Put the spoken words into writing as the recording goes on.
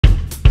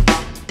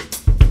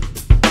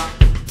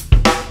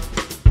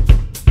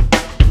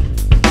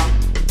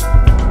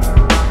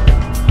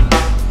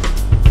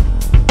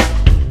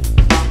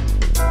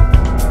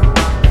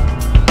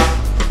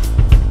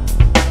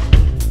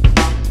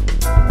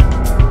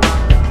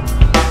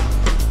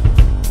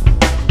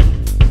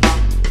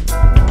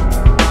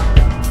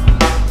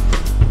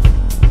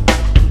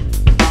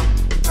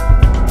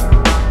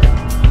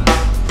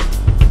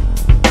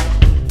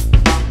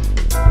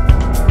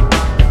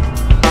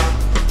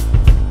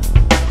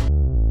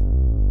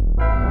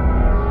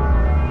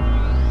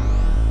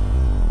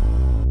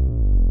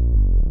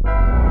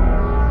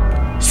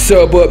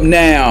sub up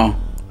now.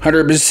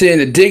 100%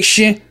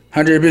 addiction,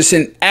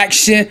 100%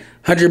 action,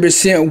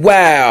 100%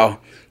 wow.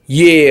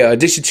 Yeah,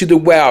 addiction to the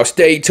wow.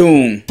 Stay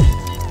tuned.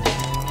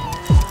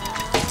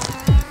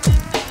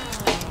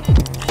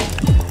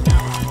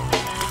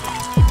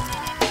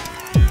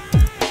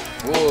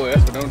 Whoa,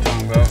 that's what I'm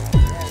talking about.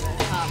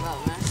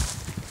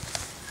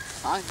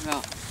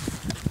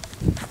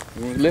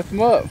 You want to lift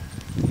them up?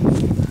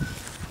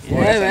 Yeah,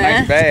 boy, that's man. a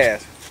nice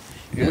bass.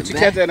 What you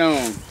catch that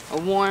on? A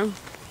worm.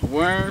 A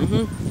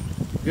worm?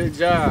 Good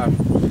job.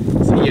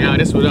 So yeah,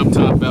 this is what I'm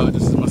talking about.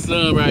 This is my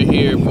son right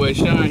here, boy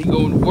Sean. He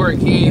going to work.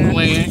 He ain't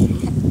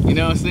playing. You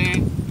know what I'm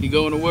saying? He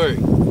going to work.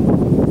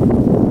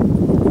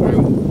 Alright,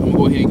 I'm gonna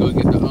go ahead and go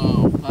get the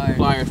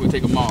pliers. We'll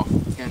take them off.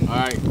 Okay.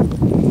 Alright.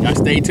 Y'all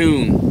stay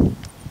tuned.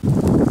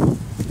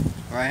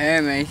 Right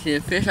here, man. You see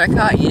the fish I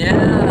caught?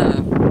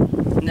 Yeah.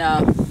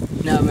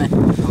 No, man.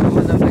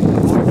 What the fuck?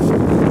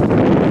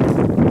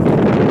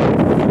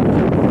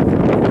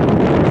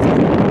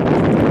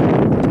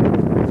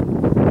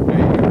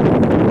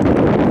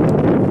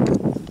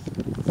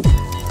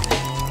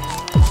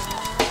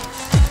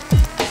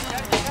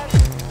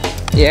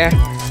 Yeah.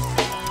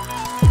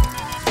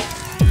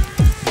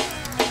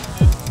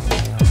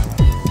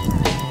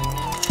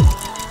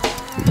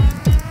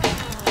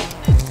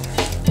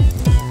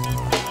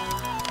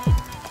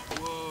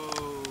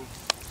 Whoa.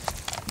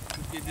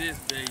 Look at this,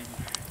 baby.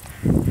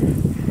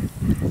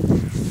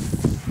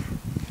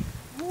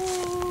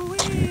 Woo-wee.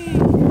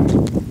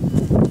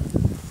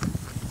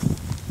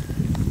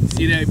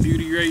 See that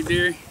beauty right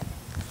there?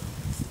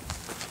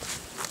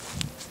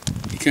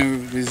 You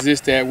can't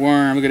resist that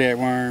worm. Look at that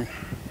worm.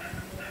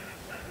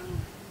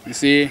 You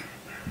see it?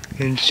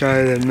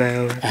 Inside the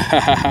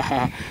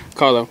mouth.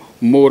 Call a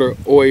motor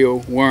oil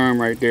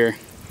worm right there.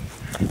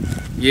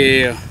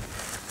 Yeah,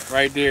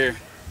 right there.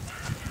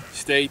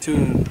 Stay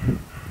tuned.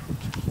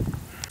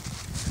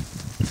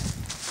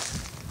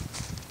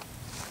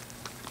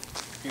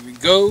 Here we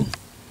go.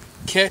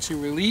 Catch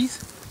and release.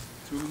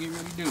 That's what we're getting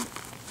ready to do.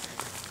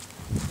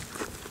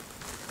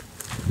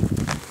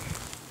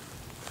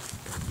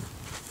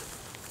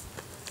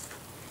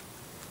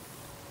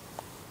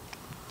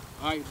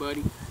 All right,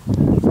 buddy.